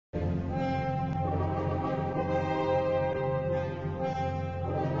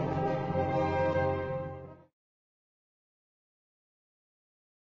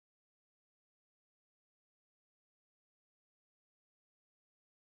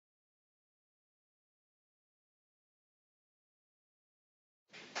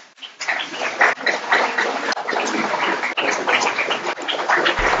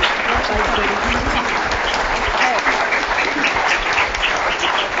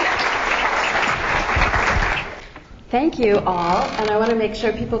Thank you all, and I want to make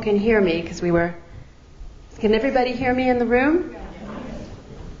sure people can hear me because can everybody hear me in the room?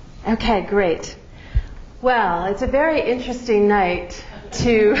 Okay, great. Well, it's a very interesting night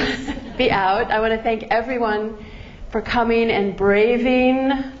to be out. I want to thank everyone for coming and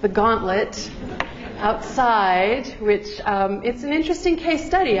braving the gauntlet outside, which it's an interesting case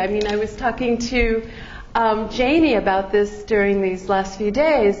study. I mean, I was talking to Janie about this during these last few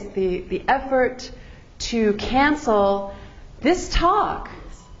days, the effort to cancel this talk.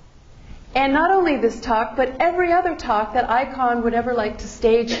 And not only this talk, but every other talk that ICON would ever like to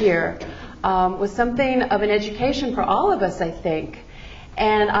stage here was something of an education for all of us, I think.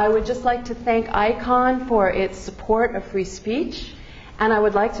 And I would just like to thank ICON for its support of free speech. And I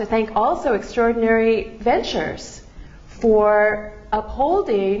would like to thank also Extraordinary Ventures for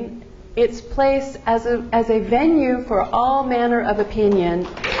upholding its place as a venue for all manner of opinion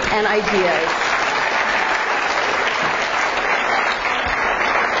and ideas.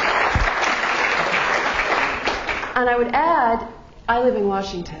 And I would add, I live in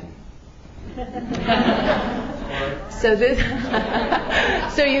Washington. So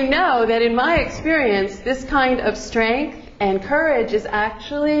you know that in my experience, this kind of strength and courage is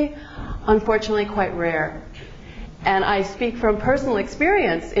actually, unfortunately, quite rare. And I speak from personal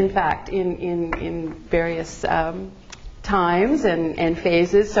experience, in fact, in various times and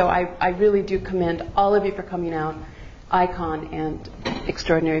phases. So I really do commend all of you for coming out, ICON and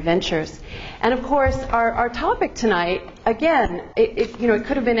Extraordinary Ventures. And of course, our topic tonight, again, it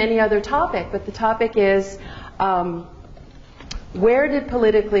could have been any other topic, but the topic is where did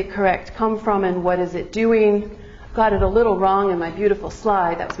politically correct come from and what is it doing? Got it a little wrong in my beautiful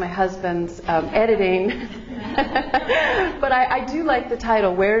slide. That was my husband's editing. But I do like the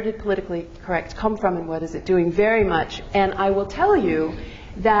title, Where Did Politically Correct Come From and What Is It Doing, very much. And I will tell you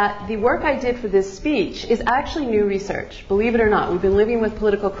that the work I did for this speech is actually new research, believe it or not. We've been living with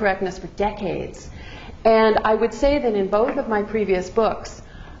political correctness for decades. And I would say that in both of my previous books,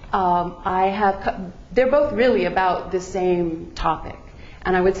 they're both really about the same topic.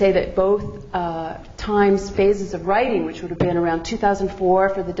 And I would say that both phases of writing, which would have been around 2004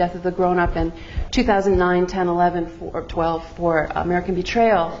 for The Death of the Grown-Up and 2009, 10, 11, or 12 for American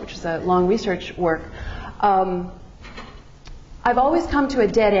Betrayal, which is a long research work, I've always come to a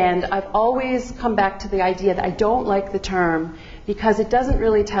dead end. I've always come back to the idea that I don't like the term because it doesn't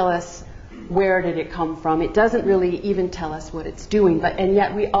really tell us where did it come from. It doesn't really even tell us what it's doing. And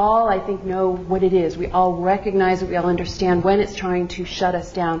yet we all, I think, know what it is. We all recognize it. We all understand when it's trying to shut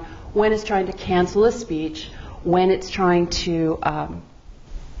us down, when it's trying to cancel a speech, when it's trying to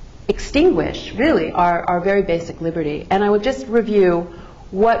extinguish, really, our very basic liberty. And I would just review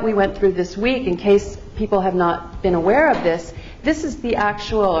what we went through this week in case people have not been aware of this. This is the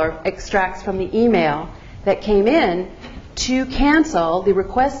actual, or extracts from the email that came in to cancel, the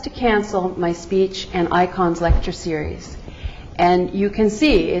request to cancel my speech and ICON's lecture series. And you can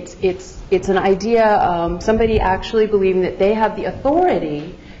see it's an idea, somebody actually believing that they have the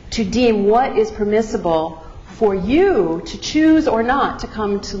authority to deem what is permissible for you to choose or not to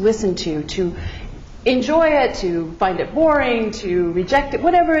come to listen to enjoy it, to find it boring, to reject it,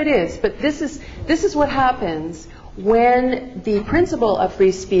 whatever it is. But this is what happens when the principle of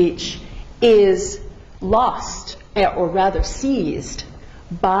free speech is lost, or rather seized,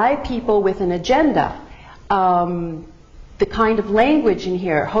 by people with an agenda. The kind of language in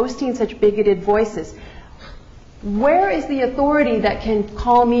here, hosting such bigoted voices. Where is the authority that can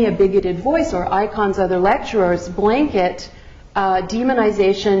call me a bigoted voice or ICON's other lecturers, blanket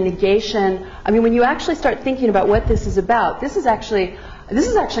demonization, negation? I mean, when you actually start thinking about what this is about, this is actually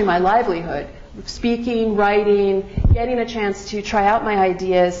my livelihood. Speaking, writing, getting a chance to try out my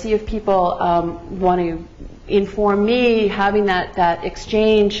ideas, see if people want to inform me, having that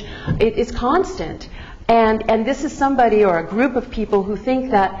exchange. It's constant. And this is somebody or a group of people who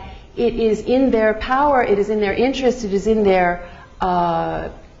think that it is in their power, it is in their interest, it is in their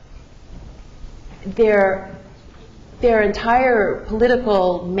entire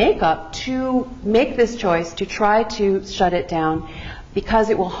political makeup to make this choice, to try to shut it down because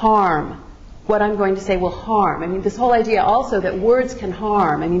it will harm. What I'm going to say will harm. I mean, this whole idea also that words can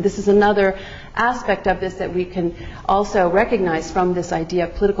harm. I mean, this is another aspect of this that we can also recognize from this idea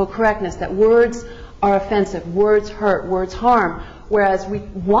of political correctness, that words are offensive, words hurt, words harm, whereas we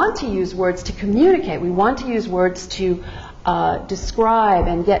want to use words to communicate. We want to use words to describe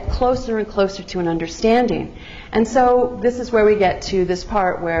and get closer and closer to an understanding. And so this is where we get to this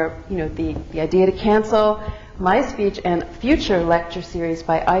part where, the idea to cancel my speech and future lecture series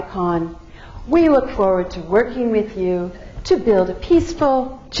by ICON. We look forward to working with you to build a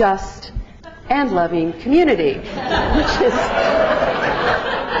peaceful, just, and loving community, which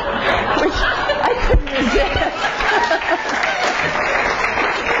I couldn't resist.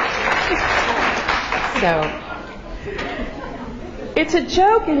 So it's a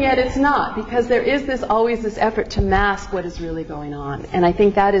joke, and yet it's not, because there is always this effort to mask what is really going on. And I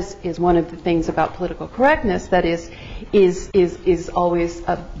think that is one of the things about political correctness that is always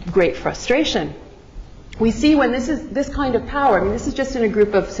a great frustration. We see when this kind of power, I mean, this is just in a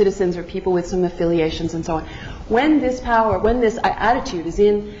group of citizens or people with some affiliations and so on. When this power, when this attitude is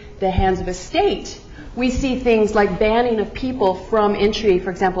in the hands of a state, we see things like banning of people from entry,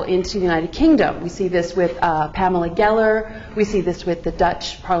 for example, into the United Kingdom. We see this with Pamela Geller. We see this with the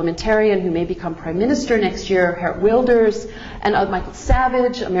Dutch parliamentarian who may become prime minister next year, Geert Wilders, and Michael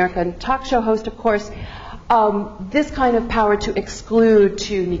Savage, American talk show host, of course. This kind of power to exclude,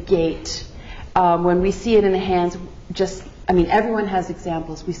 to negate. When we see it in the hands, everyone has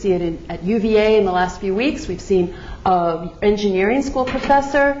examples. We see it at UVA in the last few weeks. We've seen an engineering school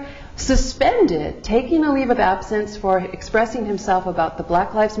professor suspended, taking a leave of absence for expressing himself about the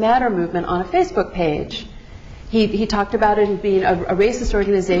Black Lives Matter movement on a Facebook page. He talked about it as being a racist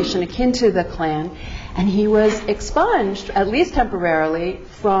organization akin to the Klan, and he was expunged, at least temporarily,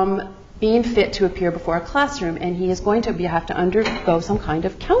 from being fit to appear before a classroom, and he is going to have to undergo some kind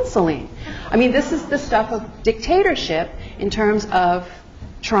of counseling. I mean, this is the stuff of dictatorship in terms of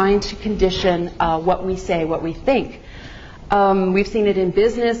trying to condition what we say, what we think. We've seen it in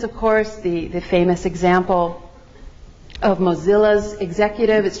business, of course, the famous example of Mozilla's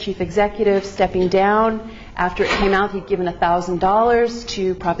executive, its chief executive, stepping down after it came out he'd given $1,000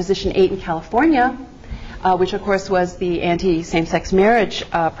 to Proposition 8 in California, which of course was the anti-same-sex marriage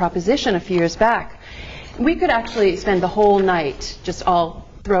proposition a few years back. We could actually spend the whole night just all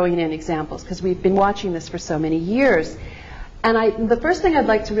throwing in examples, because we've been watching this for so many years. And the first thing I'd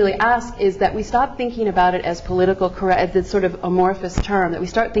like to really ask is that we stop thinking about it as political correct, as this sort of amorphous term, that we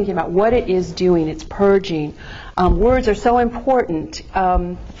start thinking about what it is doing. It's purging. Words are so important.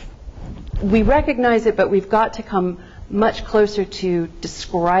 We recognize it, but we've got to come much closer to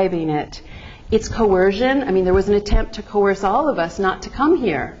describing it. It's coercion. I mean, there was an attempt to coerce all of us not to come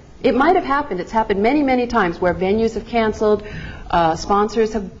here. It might have happened. It's happened many, many times where venues have canceled,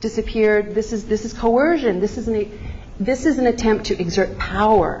 sponsors have disappeared. This is coercion. This is an attempt to exert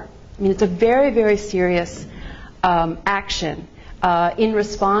power. I mean, it's a very, very serious action. In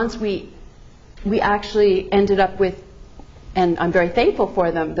response, we actually ended up with, and I'm very thankful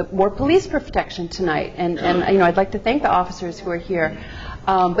for them, more police protection tonight. And I'd like to thank the officers who are here.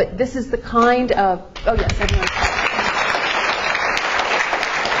 But this is the kind of, oh yes, everyone.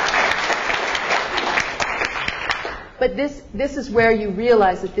 But this is where you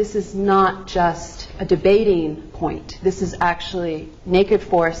realize that this is not just a debating point. This is actually naked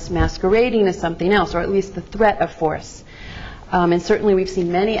force masquerading as something else, or at least the threat of force. And certainly we've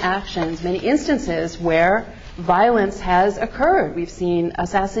seen many actions, many instances where violence has occurred. We've seen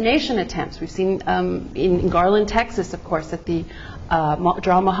assassination attempts. We've seen in Garland, Texas, of course, at the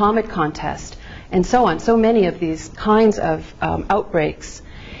Draw Muhammad contest, and so on. So many of these kinds of outbreaks.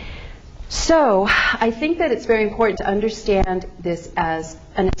 So I think that it's very important to understand this as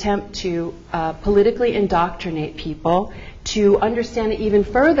an attempt to politically indoctrinate people, to understand it even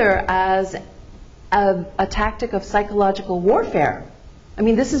further as a tactic of psychological warfare. I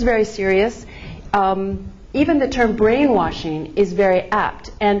mean, this is very serious. Even the term brainwashing is very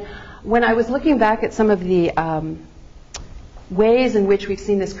apt. And when I was looking back at some of the ways in which we've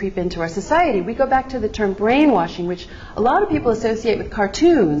seen this creep into our society, we go back to the term brainwashing, which a lot of people associate with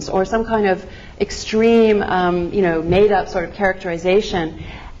cartoons or some kind of extreme, made-up sort of characterization.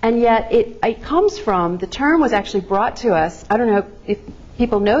 And yet it comes from, the term was actually brought to us, I don't know if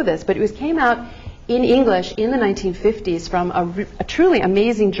people know this, but it came out in English in the 1950s from a truly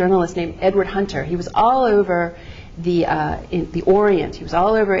amazing journalist named Edward Hunter. He was all over in the Orient. He was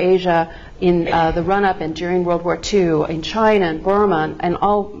all over Asia in the run-up and during World War II, in China and Burma and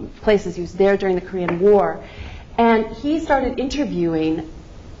all places. He was there during the Korean War. And he started interviewing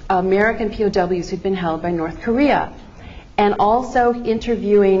American POWs who'd been held by North Korea, and also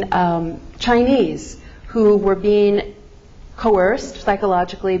interviewing Chinese who were being coerced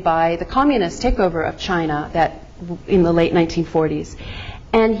psychologically by the communist takeover of China that in the late 1940s.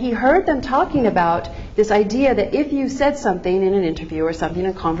 And he heard them talking about this idea that if you said something in an interview or something in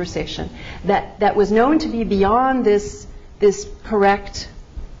a conversation that was known to be beyond this correct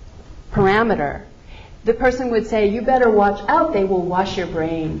parameter, the person would say, you better watch out, they will wash your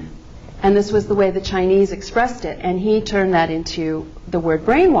brain. And this was the way the Chinese expressed it. And he turned that into the word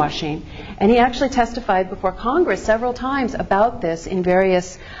brainwashing. And he actually testified before Congress several times about this in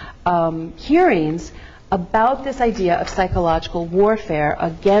various hearings about this idea of psychological warfare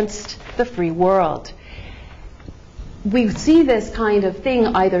against the free world. We see this kind of thing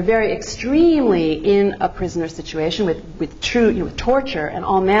either very extremely in a prisoner situation with true, with torture and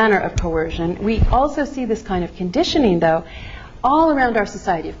all manner of coercion. We also see this kind of conditioning, though, all around our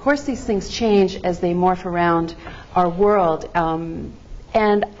society. Of course, these things change as they morph around our world.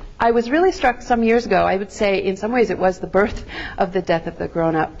 And I was really struck some years ago, I would say in some ways it was the birth of the death of the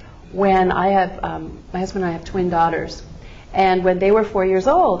grown-up, when my husband and I have twin daughters. And when they were 4 years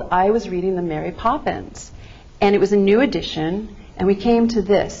old, I was reading them Mary Poppins. And it was a new edition, and we came to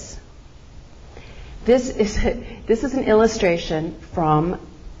this. This is an illustration from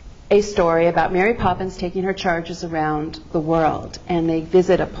a story about Mary Poppins taking her charges around the world. And they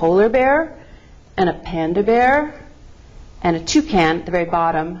visit a polar bear, and a panda bear, and a toucan at the very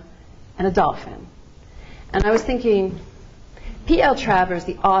bottom, and a dolphin. And I was thinking, P.L. Travers,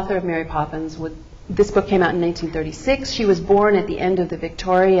 the author of Mary Poppins, this book came out in 1936. She was born at the end of the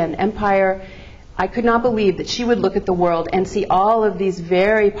Victorian Empire. I could not believe that she would look at the world and see all of these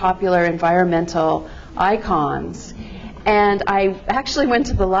very popular environmental icons. And I actually went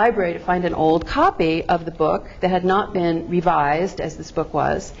to the library to find an old copy of the book that had not been revised as this book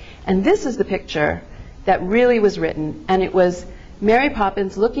was. And this is the picture that really was written. And it was Mary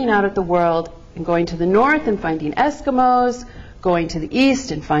Poppins looking out at the world and going to the north and finding Eskimos, going to the east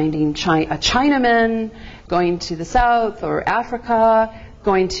and finding a Chinaman, going to the south or Africa,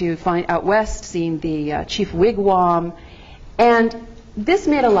 going to find out west, seeing the chief wigwam. And this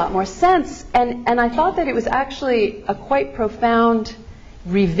made a lot more sense. And I thought that it was actually a quite profound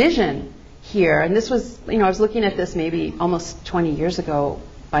revision here. And this was, I was looking at this maybe almost 20 years ago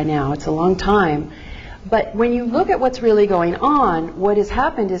by now. It's a long time. But when you look at what's really going on, what has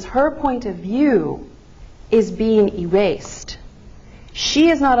happened is her point of view is being erased. She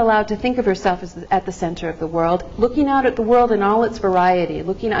is not allowed to think of herself as at the center of the world, looking out at the world in all its variety.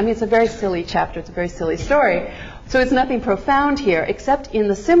 It's a very silly chapter, it's a very silly story. So it's nothing profound here, except in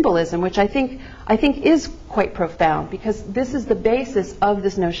the symbolism, which I think is quite profound, because this is the basis of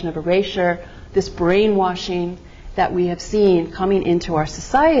this notion of erasure, this brainwashing that we have seen coming into our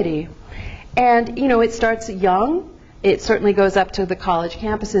society. And, it starts young. It certainly goes up to the college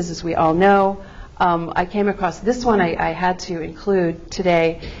campuses, as we all know. I came across this one I had to include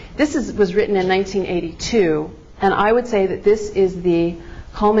today. This was written in 1982, and I would say that this is the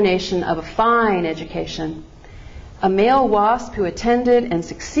culmination of a fine education. A male WASP who attended and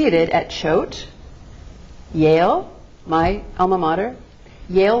succeeded at Choate, Yale, my alma mater,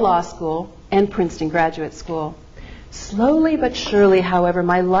 Yale Law School, and Princeton Graduate School. Slowly but surely, however,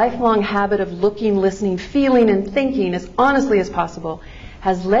 my lifelong habit of looking, listening, feeling, and thinking as honestly as possible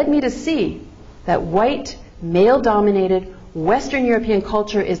has led me to see that white, male-dominated, Western European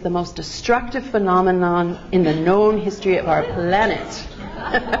culture is the most destructive phenomenon in the known history of our planet.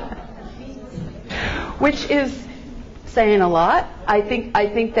 Which is saying a lot. I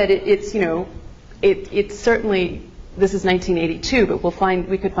think that it's certainly, this is 1982, but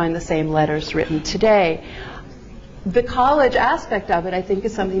we could find the same letters written today. The college aspect of it, I think,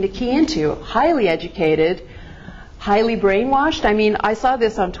 is something to key into. Highly educated, highly brainwashed. I saw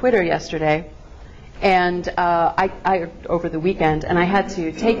this on Twitter yesterday, and over the weekend, and I had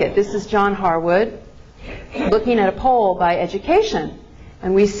to take it. This is John Harwood looking at a poll by education,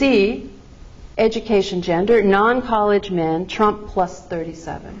 and we see education gender, non-college men, Trump plus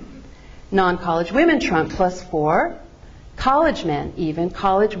 37. Non-college women, Trump plus 4. College men, even.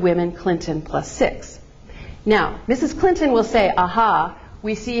 College women, Clinton plus 6. Now, Mrs. Clinton will say, aha,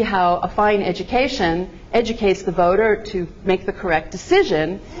 we see how a fine education educates the voter to make the correct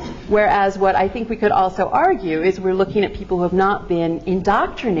decision, whereas what I think we could also argue is we're looking at people who have not been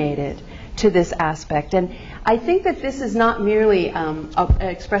indoctrinated to this aspect. And I think that this is not merely an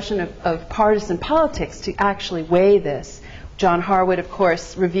expression of partisan politics to actually weigh this. John Harwood, of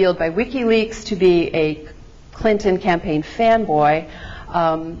course, revealed by WikiLeaks to be a Clinton campaign fanboy,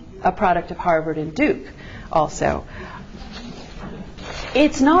 a product of Harvard and Duke also.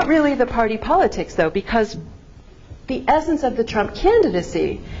 It's not really the party politics, though, because the essence of the Trump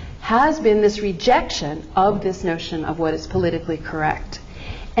candidacy has been this rejection of this notion of what is politically correct.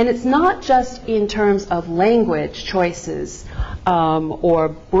 And it's not just in terms of language choices or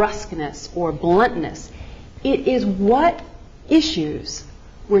brusqueness or bluntness. It is what issues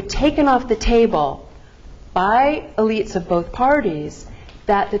were taken off the table by elites of both parties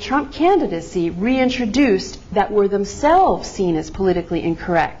that the Trump candidacy reintroduced that were themselves seen as politically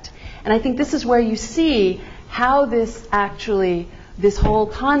incorrect. And I think this is where you see how this whole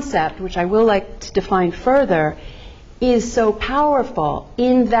concept, which I will like to define further, is so powerful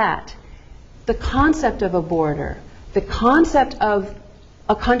in that the concept of a border, the concept of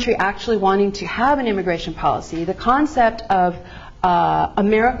a country actually wanting to have an immigration policy, the concept of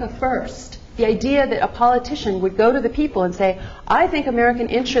America first, the idea that a politician would go to the people and say, I think American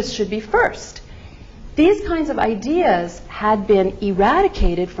interests should be first. These kinds of ideas had been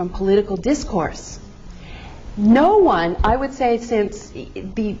eradicated from political discourse. No one, I would say since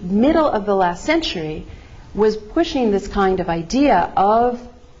the middle of the last century, was pushing this kind of idea of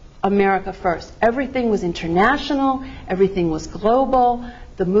America first. Everything was international, everything was global.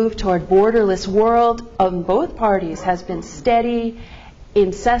 The move toward borderless world on both parties has been steady,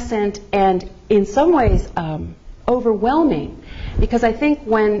 incessant, and in some ways overwhelming. Because I think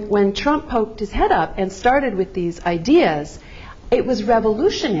when Trump poked his head up and started with these ideas, it was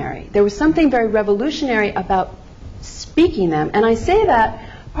revolutionary. There was something very revolutionary about speaking them. And I say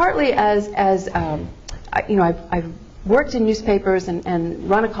that partly as you know, I've worked in newspapers and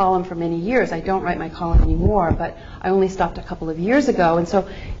run a column for many years. I don't write my column anymore, but I only stopped a couple of years ago. And so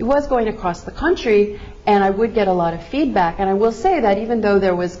it was going across the country, and I would get a lot of feedback. And I will say that even though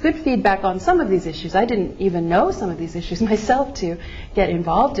there was good feedback on some of these issues, I didn't even know some of these issues myself to get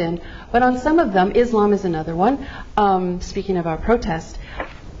involved in. But on some of them, Islam is another one, speaking of our protest,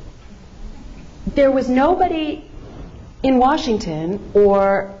 there was nobody in Washington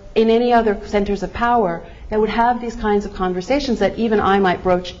or in any other centers of power that would have these kinds of conversations that even I might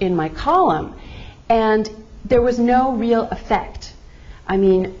broach in my column. And there was no real effect. I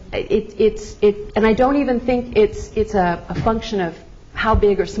mean, and I don't even think it's a function of how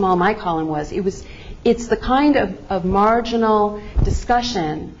big or small my column was. It's the kind of marginal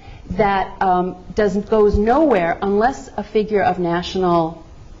discussion that goes nowhere unless a figure of national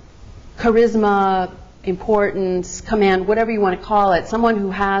charisma, importance, command, whatever you want to call it, someone who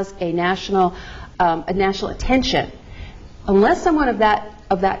has a national attention, unless someone of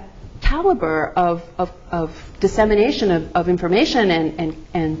that caliber of dissemination of information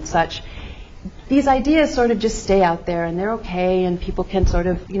and such, these ideas sort of just stay out there and they're okay and people can sort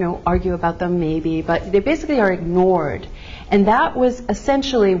of, you know, argue about them maybe, but they basically are ignored. And that was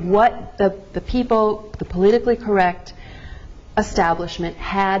essentially what the people, the politically correct establishment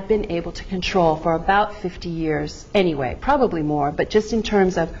had been able to control for about 50 years anyway, probably more, but just in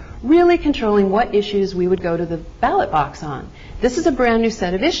terms of really controlling what issues we would go to the ballot box on. This is a brand new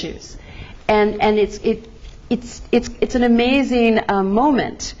set of issues. And it's an amazing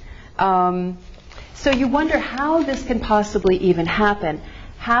moment. So you wonder how this can possibly even happen.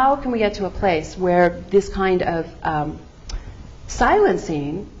 How can we get to a place where this kind of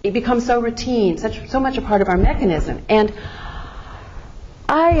silencing, it becomes so routine, so much a part of our mechanism? And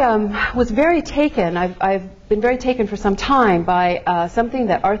I was very taken, I've been very taken for some time by something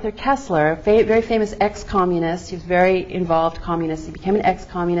that Arthur Koestler, very famous ex-communist, he was very involved communist, he became an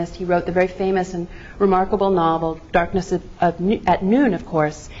ex-communist, he wrote the very famous and remarkable novel, Darkness at Noon, of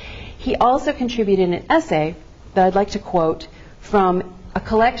course. He also contributed an essay that I'd like to quote from a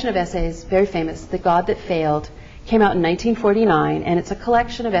collection of essays, very famous, The God That Failed, came out in 1949, and it's a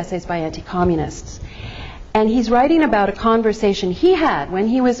collection of essays by anti-communists. And he's writing about a conversation he had when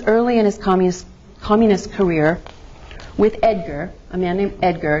he was early in his communist career with Edgar, a man named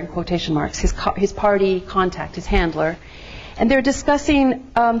Edgar, in quotation marks, his party contact, his handler. And they're discussing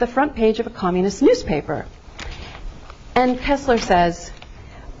the front page of a communist newspaper. And Koestler says,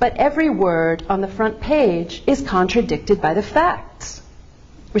 but every word on the front page is contradicted by the facts,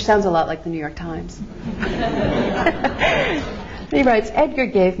 which sounds a lot like the New York Times. He writes, Edgar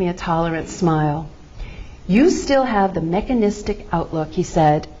gave me a tolerant smile. You still have the mechanistic outlook, he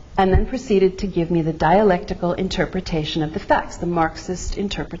said, and then proceeded to give me the dialectical interpretation of the facts, the Marxist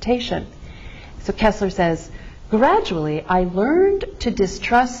interpretation. So Koestler says, gradually I learned to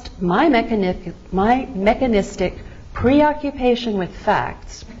distrust my mechanistic preoccupation with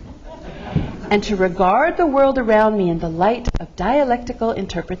facts and to regard the world around me in the light of dialectical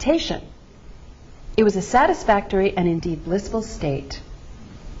interpretation. It was a satisfactory and indeed blissful state.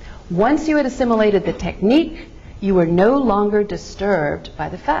 Once you had assimilated the technique, you were no longer disturbed by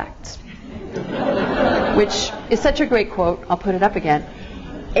the facts. Which is such a great quote. I'll put it up again.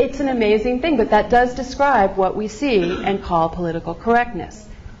 It's an amazing thing, but that does describe what we see and call political correctness.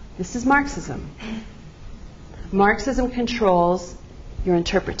 This is Marxism. Marxism controls your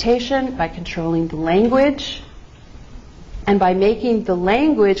interpretation by controlling the language and by making the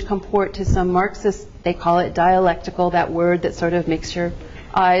language comport to some Marxist, they call it dialectical, that word that sort of makes your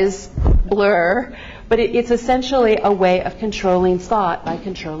eyes blur, but it's essentially a way of controlling thought by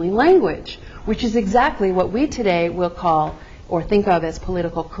controlling language, which is exactly what we today will call or think of as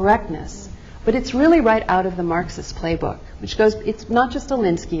political correctness. But it's really right out of the Marxist playbook, which goes, it's not just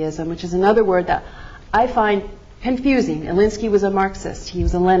Alinskyism, which is another word that I find confusing. Alinsky was a Marxist. He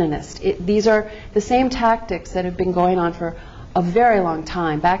was a Leninist. These are the same tactics that have been going on for a very long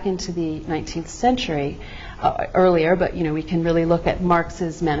time, back into the 19th century, earlier, but you know, we can really look at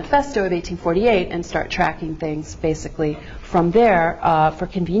Marx's manifesto of 1848 and start tracking things basically from there for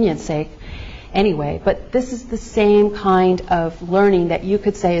convenience sake. Anyway, but this is the same kind of learning that you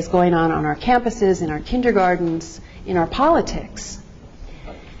could say is going on our campuses, in our kindergartens, in our politics.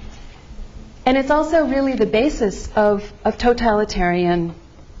 And it's also really the basis of totalitarian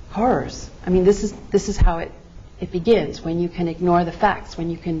horrors. I mean, this is how it begins, when you can ignore the facts, when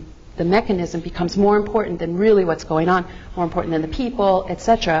you can, the mechanism becomes more important than really what's going on, more important than the people,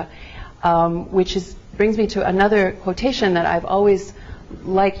 etc. Which brings me to another quotation that I've always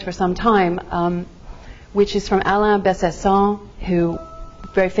liked for some time, which is from Alain Bessasson, who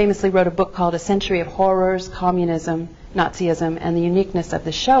very famously wrote a book called A Century of Horrors, Communism, Nazism, and the Uniqueness of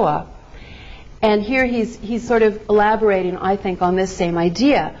the Shoah. And here he's sort of elaborating, I think, on this same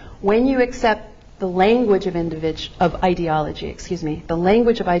idea. When you accept the language of ideology, the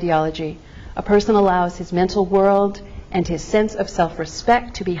language of ideology, a person allows his mental world and his sense of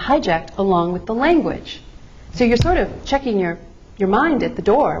self-respect to be hijacked along with the language. So you're sort of checking your mind at the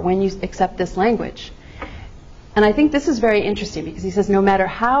door when you accept this language. And I think this is very interesting because he says no matter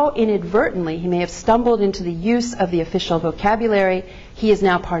how inadvertently he may have stumbled into the use of the official vocabulary, he is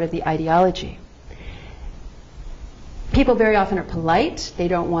now part of the ideology. People very often are polite, they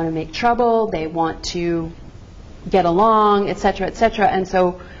don't want to make trouble, they want to get along, etc., etc. And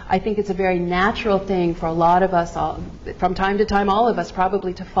so I think it's a very natural thing for a lot of us, from time to time, all of us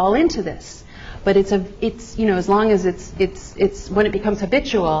probably, to fall into this. But it's you know, as long as it's when it becomes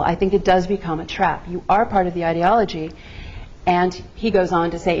habitual, I think it does become a trap. You are part of the ideology, and he goes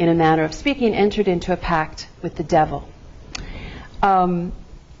on to say, in a manner of speaking, entered into a pact with the devil.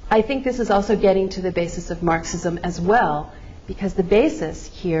 I think this is also getting to the basis of Marxism as well, because the basis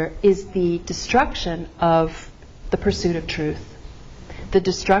here is the destruction of the pursuit of truth, the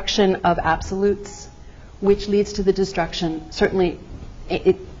destruction of absolutes, which leads to the destruction, certainly,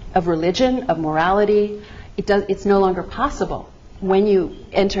 of religion, of morality. It's no longer possible when you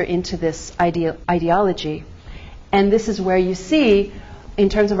enter into this ideology. And this is where you see, in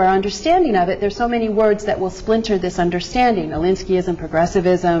terms of our understanding of it, there's so many words that will splinter this understanding. Alinskyism,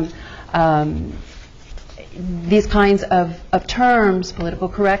 progressivism, these kinds of terms, political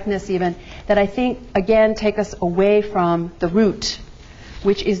correctness even, that I think, again, take us away from the root,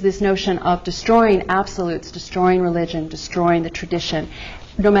 which is this notion of destroying absolutes, destroying religion, destroying the tradition,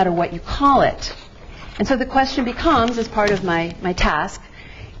 no matter what you call it. And so the question becomes, as part of my task,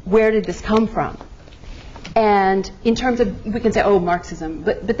 where did this come from? And in terms of, we can say, oh, Marxism,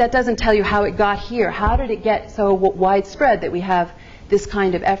 but that doesn't tell you how it got here. How did it get so widespread that we have this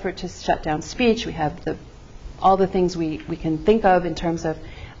kind of effort to shut down speech? We have all the things we can think of in terms of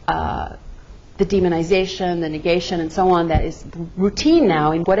the demonization, the negation, and so on, that is routine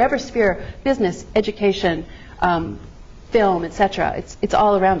now in whatever sphere, business, education, film, etc. It's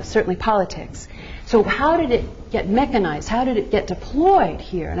all around us, certainly politics. So how did it get mechanized? How did it get deployed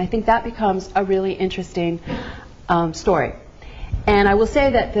here? And I think that becomes a really interesting story. And I will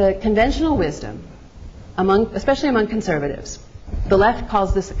say that the conventional wisdom, especially among conservatives, the left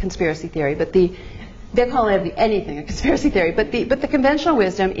calls this a conspiracy theory, but they call anything a conspiracy theory. But the conventional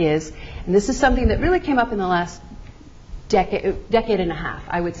wisdom is, and this is something that really came up in the last decade and a half,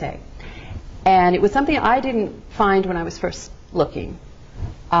 I would say. And it was something I didn't find when I was first looking.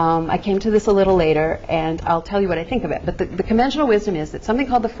 I came to this a little later, and I'll tell you what I think of it. But the conventional wisdom is that something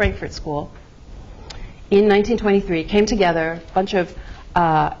called the Frankfurt School in 1923 came together, a bunch of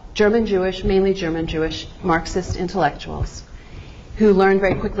mainly German Jewish Marxist intellectuals who learned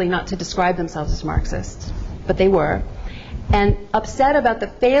very quickly not to describe themselves as Marxists, but they were, and upset about the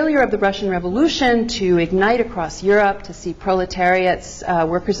failure of the Russian Revolution to ignite across Europe, to see proletariats,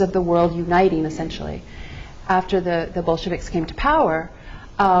 workers of the world uniting, essentially, after the Bolsheviks came to power.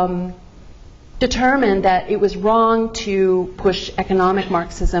 Determined that it was wrong to push economic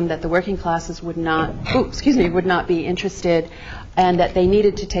Marxism, that the working classes would not be interested, and that they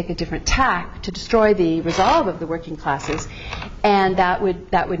needed to take a different tack to destroy the resolve of the working classes, and that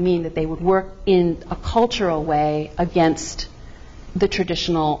would mean that they would work in a cultural way against the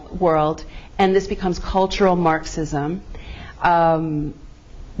traditional world, and this becomes cultural Marxism.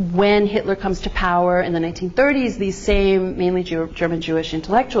 When Hitler comes to power in the 1930s, these same mainly German Jewish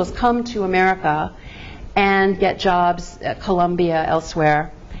intellectuals come to America and get jobs at Columbia,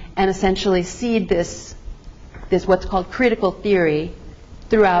 elsewhere, and essentially seed this what's called critical theory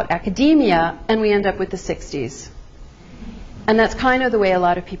throughout academia, and we end up with the 60s. And that's kind of the way a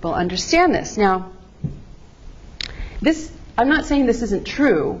lot of people understand this. Now, I'm not saying this isn't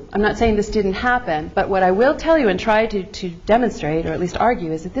true. I'm not saying this didn't happen. But what I will tell you and try to demonstrate, or at least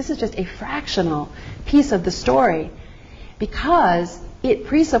argue, is that this is just a fractional piece of the story, because it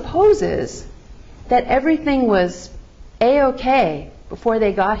presupposes that everything was A-OK before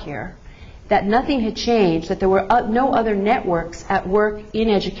they got here, that nothing had changed, that there were no other networks at work in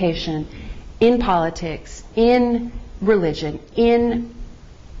education, in politics, in religion, in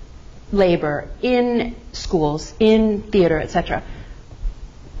labor, in schools, in theater, etc.,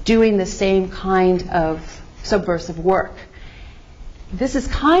 doing the same kind of subversive work. This is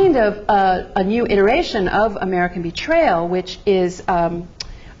kind of a new iteration of American Betrayal, which is a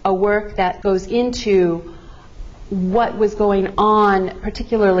work that goes into what was going on,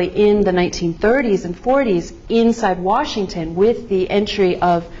 particularly in the 1930s and 40s inside Washington, with the entry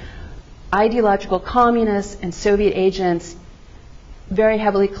of ideological communists and Soviet agents very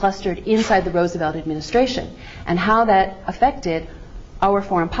heavily clustered inside the Roosevelt administration, and how that affected our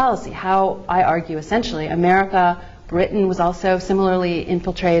foreign policy. How, I argue, essentially, America, Britain was also similarly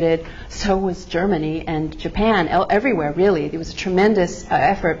infiltrated, so was Germany and Japan, everywhere really. There was a tremendous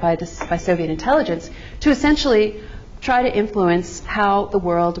effort by Soviet intelligence to essentially try to influence how the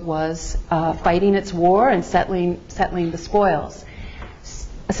world was fighting its war and settling the spoils.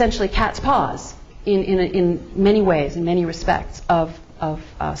 Essentially cat's paws in many ways, in many respects, of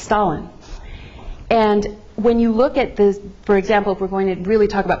Stalin. And when you look at this, for example, if we're going to really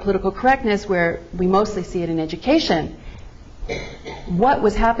talk about political correctness, where we mostly see it in education, what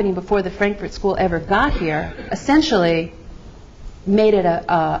was happening before the Frankfurt School ever got here essentially made it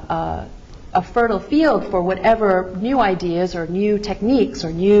a fertile field for whatever new ideas or new techniques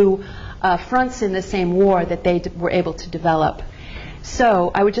or new fronts in the same war that they were able to develop.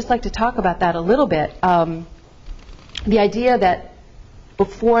 So I would just like to talk about that a little bit. The idea that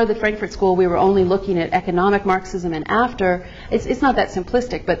before the Frankfurt School we were only looking at economic Marxism, and after, it's not that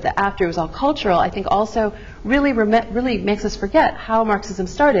simplistic, but the after was all cultural, I think also really makes us forget how Marxism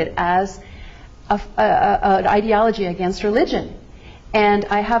started as an ideology against religion. And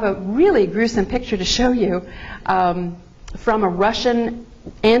I have a really gruesome picture to show you from a Russian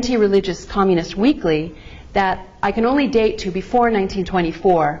anti-religious communist weekly that I can only date to before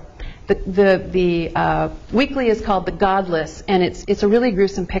 1924. The weekly is called The Godless, and it's a really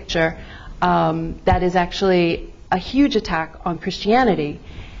gruesome picture that is actually a huge attack on Christianity.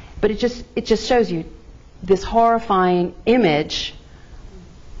 But it just shows you this horrifying image,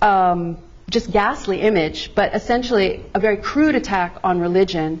 just ghastly image, but essentially a very crude attack on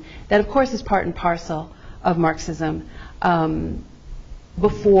religion that, of course, is part and parcel of Marxism.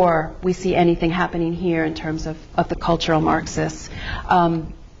 Before we see anything happening here in terms of the cultural Marxists.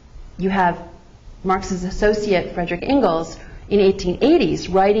 You have Marx's associate, Frederick Engels, in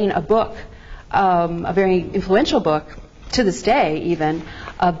 1880s, writing a book, a very influential book, to this day even,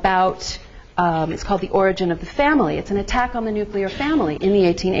 about, it's called The Origin of the Family. It's an attack on the nuclear family in the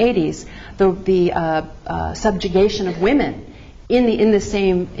 1880s, the subjugation of women in the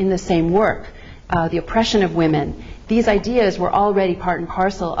same work, the oppression of women. These ideas were already part and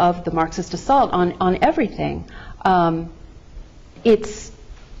parcel of the Marxist assault on everything.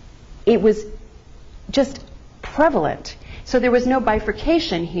 It was just prevalent. So there was no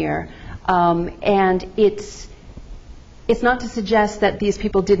bifurcation here. And it's not to suggest that these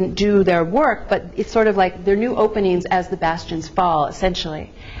people didn't do their work, but it's sort of like there are new openings as the bastions fall, essentially.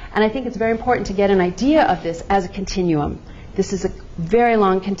 And I think it's very important to get an idea of this as a continuum. This is a very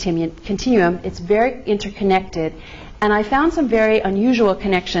long continuum. It's very interconnected. And I found some very unusual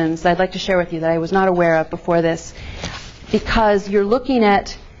connections that I'd like to share with you that I was not aware of before this, because you're looking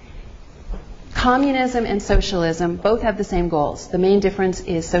at communism and socialism. Both have the same goals. The main difference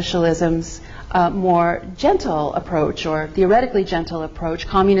is socialism's more gentle approach, or theoretically gentle approach.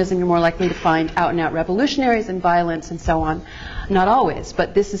 Communism, you're more likely to find out-and-out revolutionaries and violence and so on. Not always,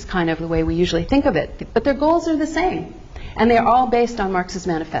 but this is kind of the way we usually think of it. But their goals are the same. And they're all based on Marx's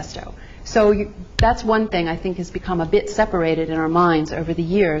manifesto. So that's one thing I think has become a bit separated in our minds over the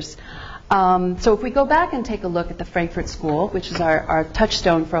years. So if we go back and take a look at the Frankfurt School, which is our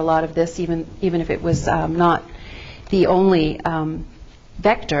touchstone for a lot of this, even if it was not the only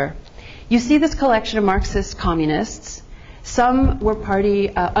vector, you see this collection of Marxist communists. Some were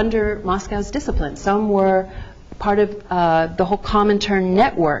under Moscow's discipline. Some were part of the whole Comintern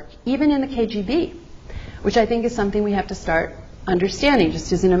network, even in the KGB, which I think is something we have to start understanding.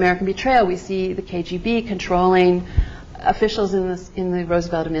 Just as in American Betrayal, we see the KGB controlling officials in the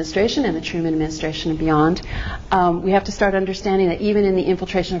Roosevelt administration and the Truman administration and beyond. We have to start understanding that even in the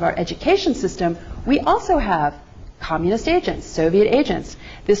infiltration of our education system, we also have communist agents, Soviet agents.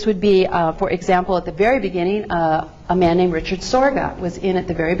 This would be, for example, at the very beginning, a man named Richard Sorga was in at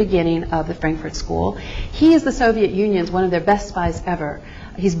the very beginning of the Frankfurt School. He is the Soviet Union's one of their best spies ever.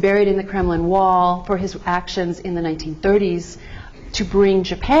 He's buried in the Kremlin wall for his actions in the 1930s to bring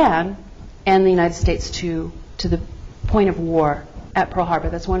Japan and the United States to the point of war at Pearl Harbor.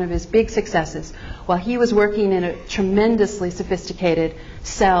 That's one of his big successes. While he was working in a tremendously sophisticated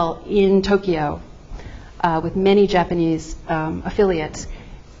cell in Tokyo with many Japanese affiliates,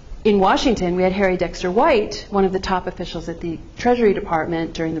 in Washington we had Harry Dexter White, one of the top officials at the Treasury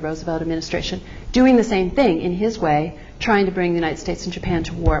Department during the Roosevelt administration, doing the same thing in his way, trying to bring the United States and Japan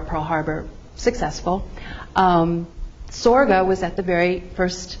to war at Pearl Harbor. Successful. Sorga was at the very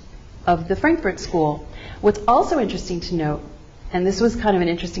first of the Frankfurt School. What's also interesting to note, and this was kind of an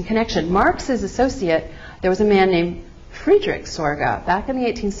interesting connection, Marx's associate, there was a man named Friedrich Sorga back in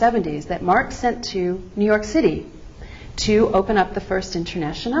the 1870s that Marx sent to New York City to open up the first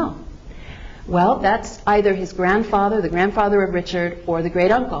Internationale. Well, that's either his grandfather, the grandfather of Richard, or the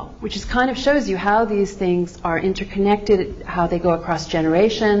great uncle, which is kind of shows you how these things are interconnected, how they go across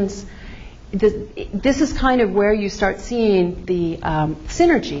generations. This is kind of where you start seeing the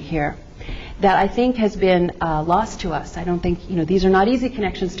synergy here that I think has been lost to us. I don't think, these are not easy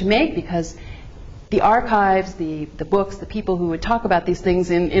connections to make because the archives, the books, the people who would talk about these things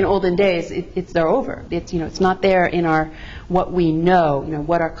in olden days, they're over. It's not there in what we know,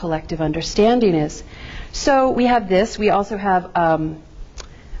 what our collective understanding is. So we have this. We also have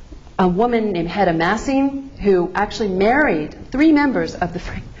a woman named Hedda Massing who actually married 3 members of the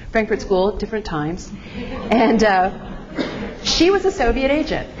Frankfurt School at different times, and she was a Soviet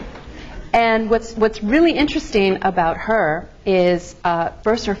agent. And what's really interesting about her is,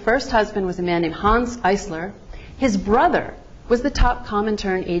 first, her first husband was a man named Hans Eisler. His brother was the top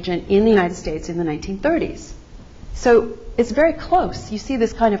Comintern agent in the United States in the 1930s. So it's very close. You see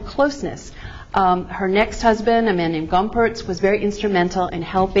this kind of closeness. Her next husband, a man named Gompertz, was very instrumental in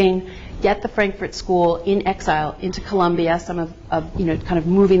helping get the Frankfurt School in exile into Columbia, some of kind of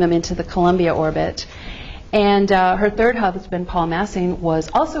moving them into the Columbia orbit. And her third husband, Paul Massing, was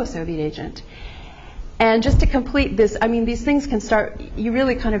also a Soviet agent. And just to complete this, these things can start, you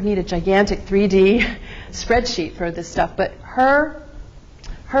really kind of need a gigantic 3D spreadsheet for this stuff. But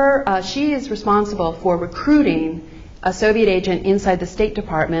she is responsible for recruiting a Soviet agent inside the State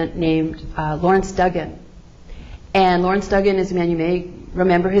Department named Lawrence Duggan. And Lawrence Duggan is a man, you may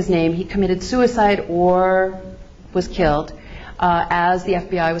remember his name. He committed suicide or was killed as the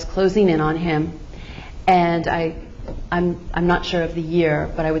FBI was closing in on him. And I'm not sure of the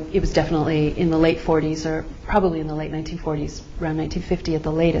year, but it was definitely in the late 40s or probably in the late 1940s, around 1950 at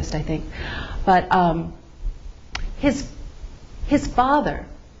the latest, I think. But his father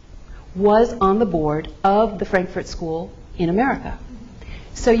was on the board of the Frankfurt School in America.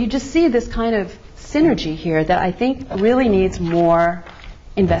 So you just see this kind of synergy here that I think really needs more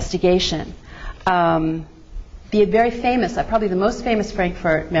investigation. The very famous, probably the most famous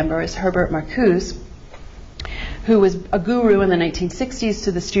Frankfurt member is Herbert Marcuse, who was a guru in the 1960s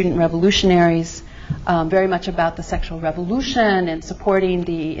to the student revolutionaries, very much about the sexual revolution and supporting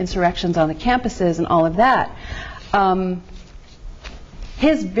the insurrections on the campuses and all of that.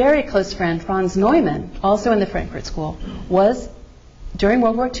 His very close friend, Franz Neumann, also in the Frankfurt School, was during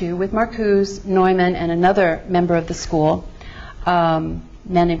World War II with Marcuse, Neumann, and another member of the school, a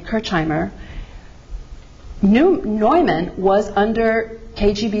man named Kirchheimer. Neumann was under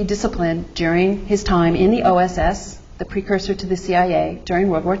KGB discipline during his time in the OSS, the precursor to the CIA, during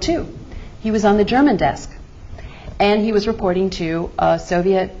World War II. He was on the German desk, and he was reporting to a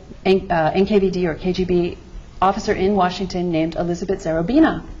Soviet NKVD or KGB officer in Washington named Elizabeth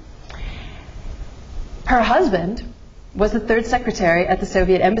Zarubina. Her husband was the third secretary at the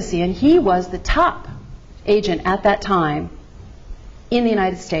Soviet embassy, and he was the top agent at that time in the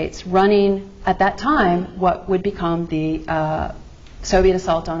United States, running at that time what would become the Soviet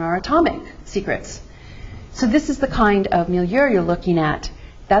assault on our atomic secrets. So this is the kind of milieu you're looking at.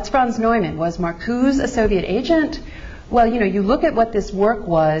 That's Franz Neumann. Was Marcuse a Soviet agent? Well, you look at what this work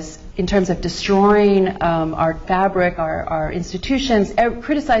was in terms of destroying our fabric, our institutions,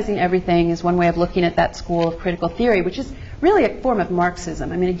 criticizing everything is one way of looking at that school of critical theory, which is really a form of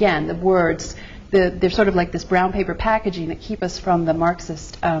Marxism. Again, the words, they're sort of like this brown paper packaging that keep us from the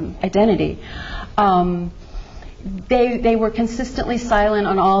Marxist identity. They were consistently silent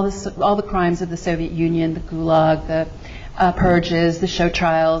on all the crimes of the Soviet Union, the Gulag, the purges, the show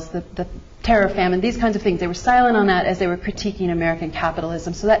trials, the terror, famine, these kinds of things. They were silent on that as they were critiquing American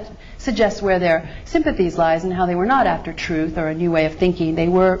capitalism. So that suggests where their sympathies lies and how they were not after truth or a new way of thinking. They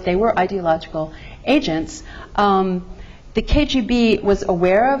were ideological agents. The KGB was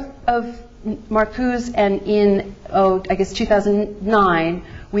aware of Marcuse, and in, I guess 2009,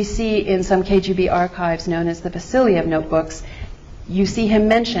 we see in some KGB archives known as the Vasiliev notebooks, you see him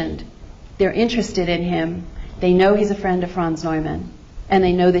mentioned. They're interested in him. They know he's a friend of Franz Neumann. And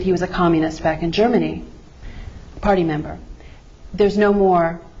they know that he was a communist back in Germany, a party member. There's no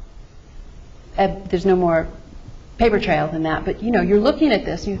more paper trail than that. But you know, you're looking at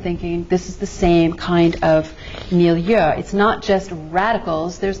this and you're thinking, this is the same kind of milieu. It's not just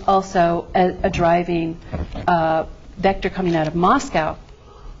radicals. There's also a driving vector coming out of Moscow.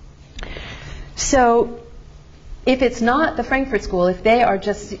 So if it's not the Frankfurt School, if they are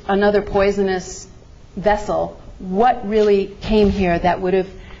just another poisonous vessel, what really came here that would have,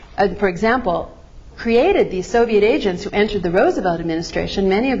 for example, created these Soviet agents who entered the Roosevelt administration,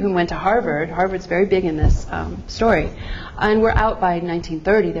 many of whom went to Harvard. Harvard's very big in this story. And were out by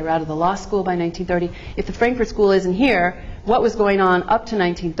 1930. They were out of the law school by 1930. If the Frankfurt School isn't here, what was going on up to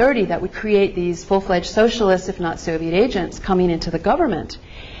 1930 that would create these full-fledged socialists, if not Soviet agents, coming into the government?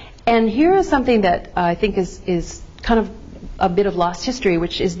 And here is something that I think is kind of a bit of lost history,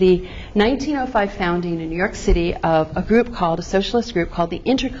 which is the 1905 founding in New York City of a group called, a socialist group called the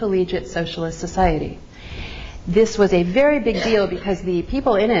Intercollegiate Socialist Society. This was a very big deal because the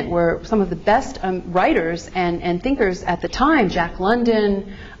people in it were some of the best writers and thinkers at the time. Jack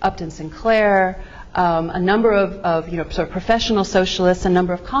London, Upton Sinclair, a number of sort of professional socialists, a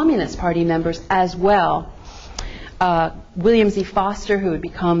number of Communist Party members as well. William Z. Foster, who would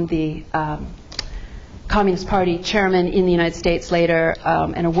become the Communist Party chairman in the United States later,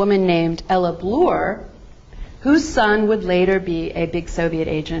 and a woman named Ella Bloor, whose son would later be a big Soviet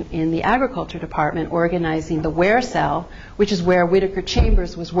agent in the agriculture department, organizing the Ware Cell, which is where Whittaker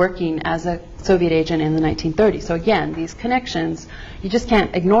Chambers was working as a Soviet agent in the 1930s. So again, these connections, you just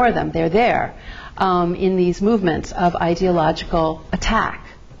can't ignore them. They're there in these movements of ideological attack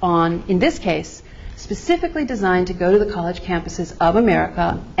on, in this case, specifically designed to go to the college campuses of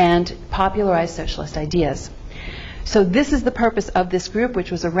America and popularize socialist ideas. So this is the purpose of this group, which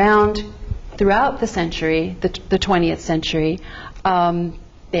was around throughout the century, the 20th century.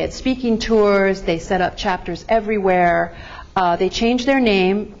 They had speaking tours. They set up chapters everywhere. They changed their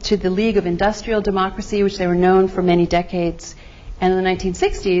name to the League of Industrial Democracy, which they were known for many decades. And in the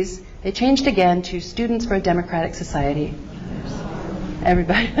 1960s, they changed again to Students for a Democratic Society.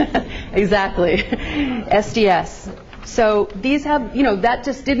 Everybody, exactly, SDS. So these have, that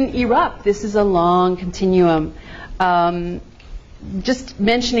just didn't erupt. This is a long continuum. Just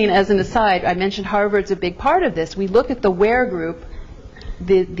mentioning as an aside, I mentioned Harvard's a big part of this. We look at the Ware group,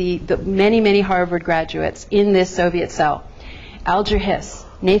 the many, many Harvard graduates in this Soviet cell. Alger Hiss,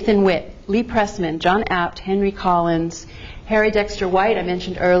 Nathan Witt, Lee Pressman, John Abt, Henry Collins, Harry Dexter White, I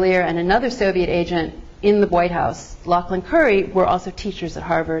mentioned earlier, and another Soviet agent in the White House, Lachlan Curry, were also teachers at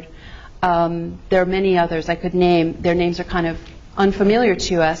Harvard. There are many others I could name. Their names are kind of unfamiliar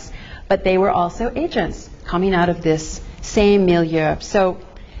to us, but they were also agents coming out of this same milieu. So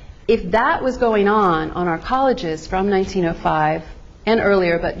if that was going on our colleges from 1905 and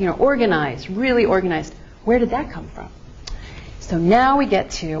earlier, but organized, really organized, where did that come from? So now we get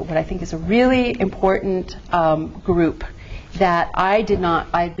to what I think is a really important group that I'd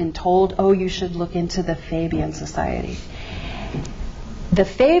been told, you should look into the Fabian Society. The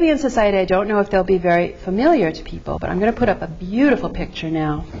Fabian Society, I don't know if they'll be very familiar to people, but I'm going to put up a beautiful picture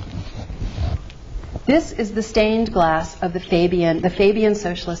now. This is the stained glass of the Fabian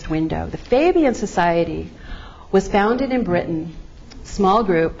Socialist window. The Fabian Society was founded in Britain, small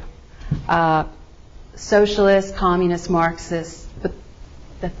group, socialists, communists, Marxists. But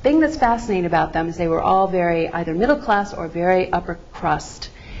the thing that's fascinating about them is they were all very either middle class or very upper crust.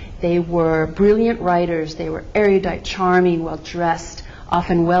 They were brilliant writers. They were erudite, charming, well-dressed,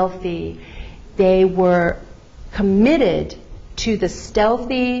 often wealthy. They were committed to the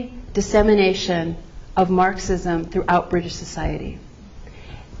stealthy dissemination of Marxism throughout British society.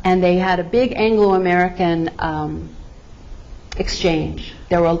 And they had a big Anglo-American exchange.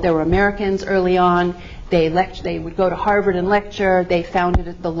 There were Americans early on. They would go to Harvard and lecture. They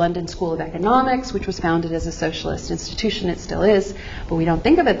founded the London School of Economics, which was founded as a socialist institution. It still is, but we don't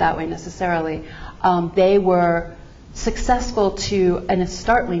think of it that way necessarily. They were successful to a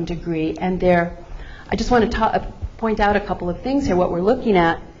startling degree, and I just want to point out a couple of things here. What we're looking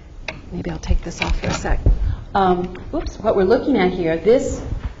at, maybe I'll take this off for a sec. What we're looking at here, this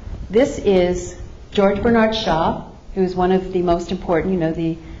is George Bernard Shaw, who's one of the most important,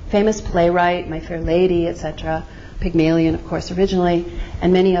 the famous playwright, My Fair Lady, etc., Pygmalion, of course, originally,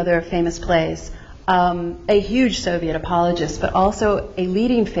 and many other famous plays. A huge Soviet apologist, but also a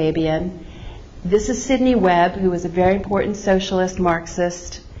leading Fabian. This is Sidney Webb, who was a very important socialist,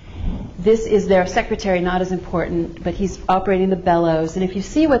 Marxist. This is their secretary, not as important, but he's operating the bellows. And if you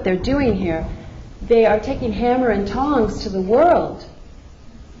see what they're doing here, they are taking hammer and tongs to the world.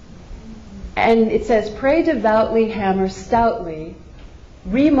 And it says, pray devoutly, hammer stoutly,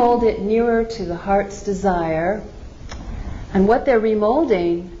 remold it nearer to the heart's desire. And what they're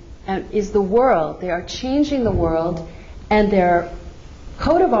remolding is the world. They are changing the world, and their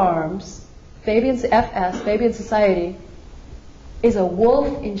coat of arms, Fabian's FS, Fabian Society, is a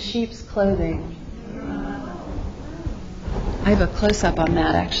wolf in sheep's clothing. I have a close-up on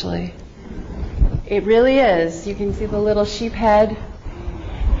that, actually. It really is. You can see the little sheep head.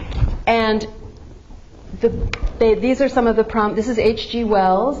 And these are some of the this is H.G.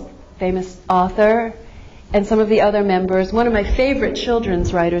 Wells, famous author, and some of the other members. One of my favorite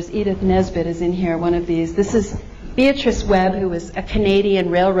children's writers, Edith Nesbit, is in here, one of these. This is Beatrice Webb, who was a Canadian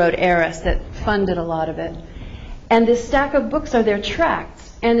railroad heiress that funded a lot of it. And this stack of books are their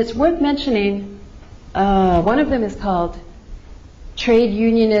tracts. And it's worth mentioning, one of them is called Trade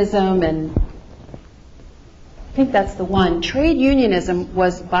Unionism, and I think that's the one. Trade Unionism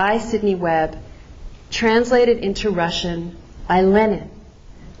was by Sidney Webb, translated into Russian by Lenin.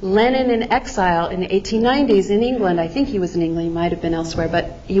 Lenin in exile in the 1890s in England, I think he was in England, he might have been elsewhere,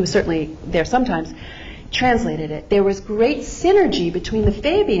 but he was certainly there sometimes, translated it. There was great synergy between the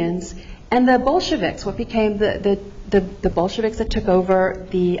Fabians and the Bolsheviks, what became the Bolsheviks that took over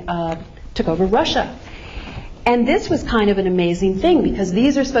Russia. And this was kind of an amazing thing, because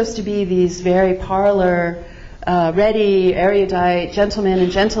these are supposed to be these very parlor, ready, erudite gentlemen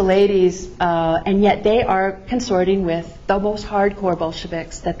and gentle ladies, and yet they are consorting with the most hardcore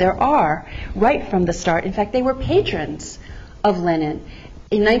Bolsheviks that there are right from the start. In fact, they were patrons of Lenin.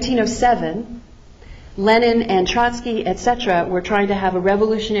 In 1907, Lenin and Trotsky, etc., were trying to have a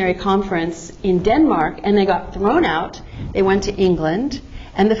revolutionary conference in Denmark, and they got thrown out. They went to England,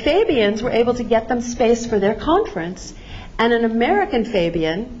 and the Fabians were able to get them space for their conference. And an American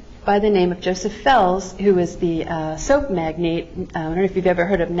Fabian by the name of Joseph Fels, who is the soap magnate, I don't know if you've ever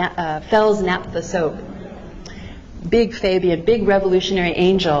heard of Fels Naphtha soap, big Fabian, big revolutionary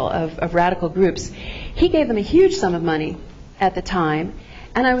angel of radical groups. He gave them a huge sum of money at the time.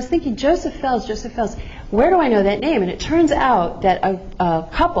 And I was thinking, Joseph Fels, where do I know that name? And it turns out that a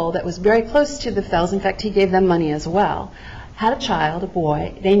couple that was very close to the Fels, in fact, he gave them money as well, had a child, a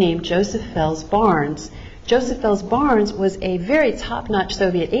boy, they named Joseph Fels Barnes. Joseph Fels Barnes was a very top-notch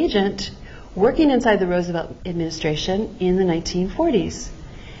Soviet agent working inside the Roosevelt administration in the 1940s.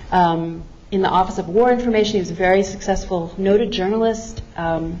 In the Office of War Information, he was a very successful, noted journalist.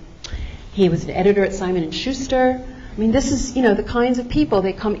 He was an editor at Simon & Schuster. I mean, this is, the kinds of people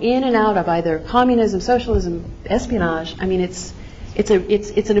they come in and out of either communism, socialism, espionage. I mean, it's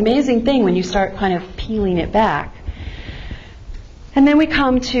an amazing thing when you start kind of peeling it back. And then we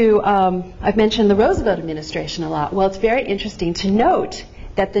come to, I've mentioned the Roosevelt administration a lot. Well, it's very interesting to note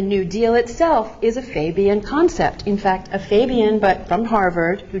that the New Deal itself is a Fabian concept. In fact, a Fabian, but from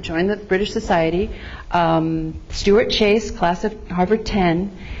Harvard, who joined the British Society, Stuart Chase, class of Harvard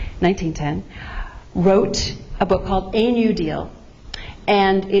 1910, wrote a book called A New Deal.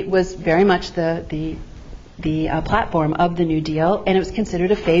 And it was very much the platform of the New Deal, and it was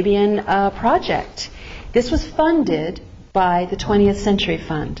considered a Fabian project. This was funded by the 20th Century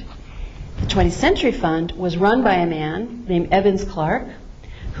Fund. The 20th Century Fund was run by a man named Evans Clark,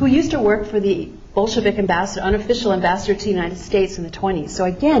 who used to work for the Bolshevik ambassador, unofficial ambassador to the United States in the 20s. So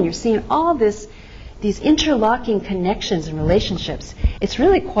again, you're seeing all these interlocking connections and relationships. It's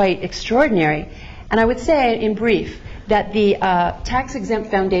really quite extraordinary. And I would say, in brief, that the tax-exempt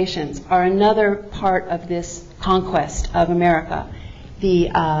foundations are another part of this conquest of America.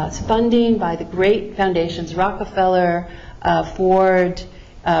 The funding by the great foundations, Rockefeller, Ford,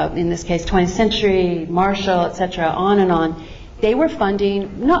 in this case 20th Century, Marshall, etc., on and on, they were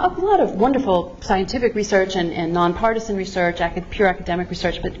funding a lot of wonderful scientific research and nonpartisan research, pure academic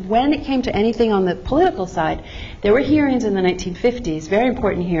research, but when it came to anything on the political side, there were hearings in the 1950s, very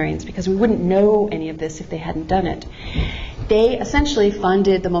important hearings, because we wouldn't know any of this if they hadn't done it. They essentially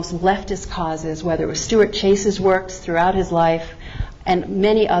funded the most leftist causes, whether it was Stuart Chase's works throughout his life, and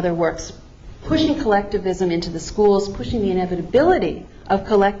many other works, pushing collectivism into the schools, pushing the inevitability of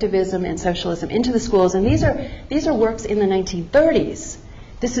collectivism and socialism into the schools. And these are works in the 1930s.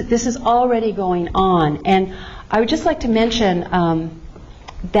 This is already going on. And I would just like to mention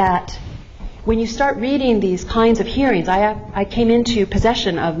that when you start reading these kinds of hearings, I came into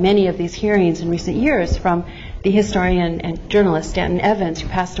possession of many of these hearings in recent years from the historian and journalist Stanton Evans, who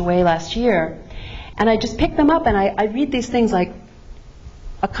passed away last year. And I just picked them up, and I read these things like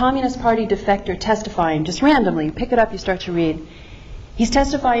a Communist Party defector testifying, just randomly. You pick it up, you start to read. He's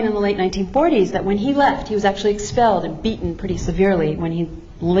testifying in the late 1940s that when he left, he was actually expelled and beaten pretty severely when he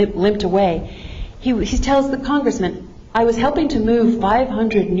limped away. He tells the congressman, I was helping to move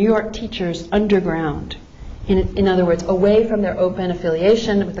 500 New York teachers underground. In other words, away from their open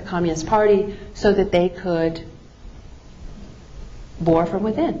affiliation with the Communist Party so that they could bore from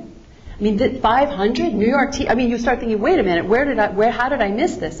within. I mean, 500 New York teachers, I mean, you start thinking, wait a minute, how did I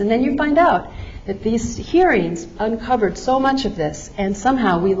miss this? And then you find out that these hearings uncovered so much of this, and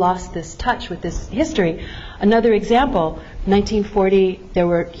somehow we lost this touch with this history. Another example,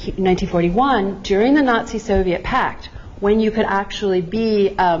 1941, during the Nazi-Soviet Pact, when you could actually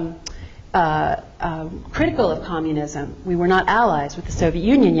be critical of communism, we were not allies with the Soviet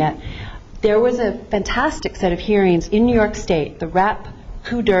Union yet, there was a fantastic set of hearings in New York State, the Rapp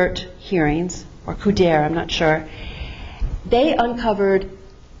coup d'etat hearings, or coup d'etat, I'm not sure. They uncovered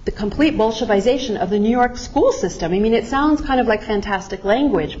the complete Bolshevization of the New York school system. I mean, it sounds kind of like fantastic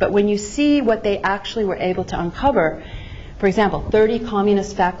language, but when you see what they actually were able to uncover, for example, 30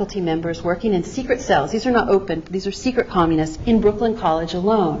 communist faculty members working in secret cells. These are not open, these are secret communists in Brooklyn College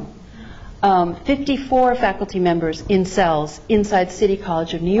alone. 54 faculty members in cells inside City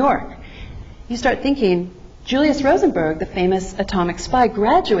College of New York. You start thinking, Julius Rosenberg, the famous atomic spy,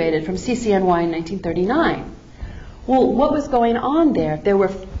 graduated from CCNY in 1939. Well, what was going on there? There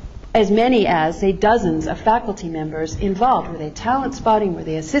were as many as, say, dozens of faculty members involved. Were they talent spotting? Were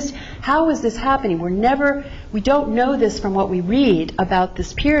they assist? How is this happening? We don't know this from what we read about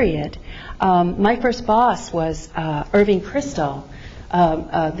this period. My first boss was Irving Kristol,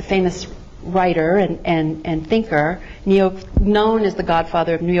 the famous writer and thinker, known as the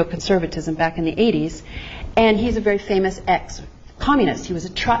godfather of neoconservatism back in the 80s. And he's a very famous ex-communist. He was a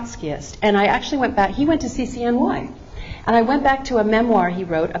Trotskyist. And I actually went back, he went to CCNY. And I went back to a memoir he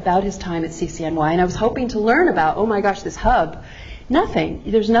wrote about his time at CCNY, and I was hoping to learn about, oh my gosh, this hub. Nothing.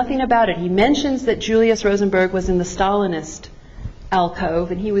 There's nothing about it. He mentions that Julius Rosenberg was in the Stalinist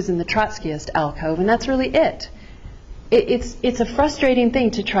alcove, and he was in the Trotskyist alcove, and that's really it. It's a frustrating thing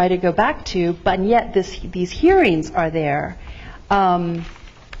to try to go back to, but yet these hearings are there.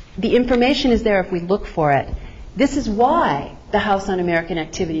 The information is there if we look for it. This is why the House Un-American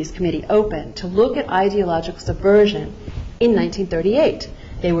Activities Committee opened to look at ideological subversion in 1938.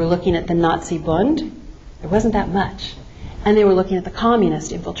 They were looking at the Nazi Bund. There wasn't that much. And they were looking at the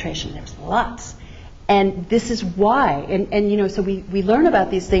communist infiltration. There was lots. And this is why. And you know, so we learn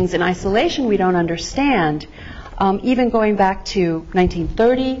about these things in isolation. We don't understand. Even going back to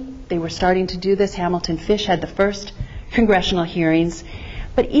 1930, they were starting to do this. Hamilton Fish had the first congressional hearings.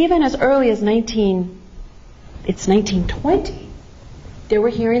 But even as early as 1920, there were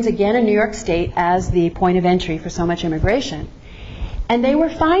hearings again in New York State as the point of entry for so much immigration. And they were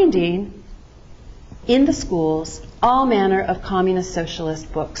finding in the schools all manner of communist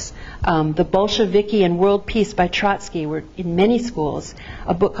socialist books. The Bolsheviki and World Peace by Trotsky were in many schools.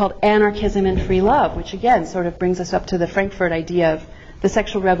 A book called Anarchism and Free Love, which again sort of brings us up to the Frankfurt idea of the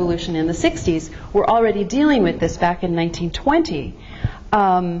sexual revolution in the 60s. We're already dealing with this back in 1920.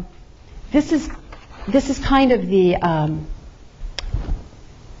 This is kind of the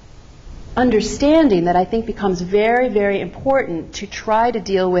understanding that I think becomes very, very important to try to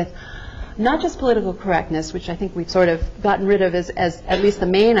deal with not just political correctness, which I think we've sort of gotten rid of as at least the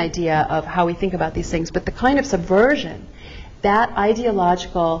main idea of how we think about these things, but the kind of subversion that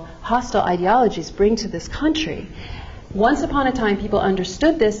ideological, hostile ideologies bring to this country. Once upon a time, people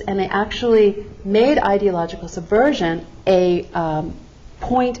understood this, and they actually made ideological subversion a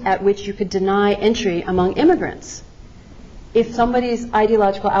point at which you could deny entry among immigrants. If somebody's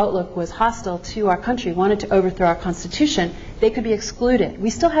ideological outlook was hostile to our country, wanted to overthrow our Constitution, they could be excluded. We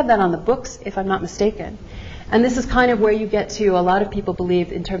still have that on the books, if I'm not mistaken. And this is kind of where you get to, a lot of people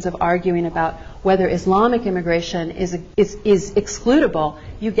believe in terms of arguing about whether Islamic immigration is excludable.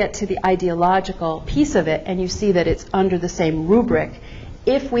 You get to the ideological piece of it, and you see that it's under the same rubric.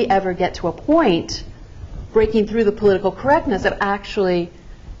 If we ever get to a point, breaking through the political correctness of actually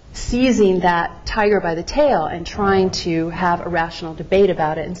seizing that tiger by the tail and trying to have a rational debate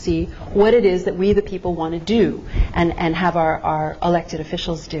about it and see what it is that we the people want to do and have our elected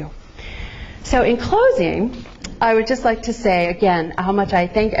officials do. So in closing, I would just like to say again how much I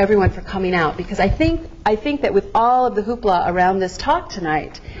thank everyone for coming out, because I think that with all of the hoopla around this talk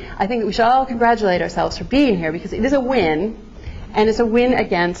tonight, I think that we should all congratulate ourselves for being here, because it is a win. And it's a win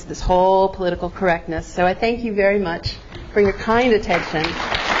against this whole political correctness. So I thank you very much for your kind attention.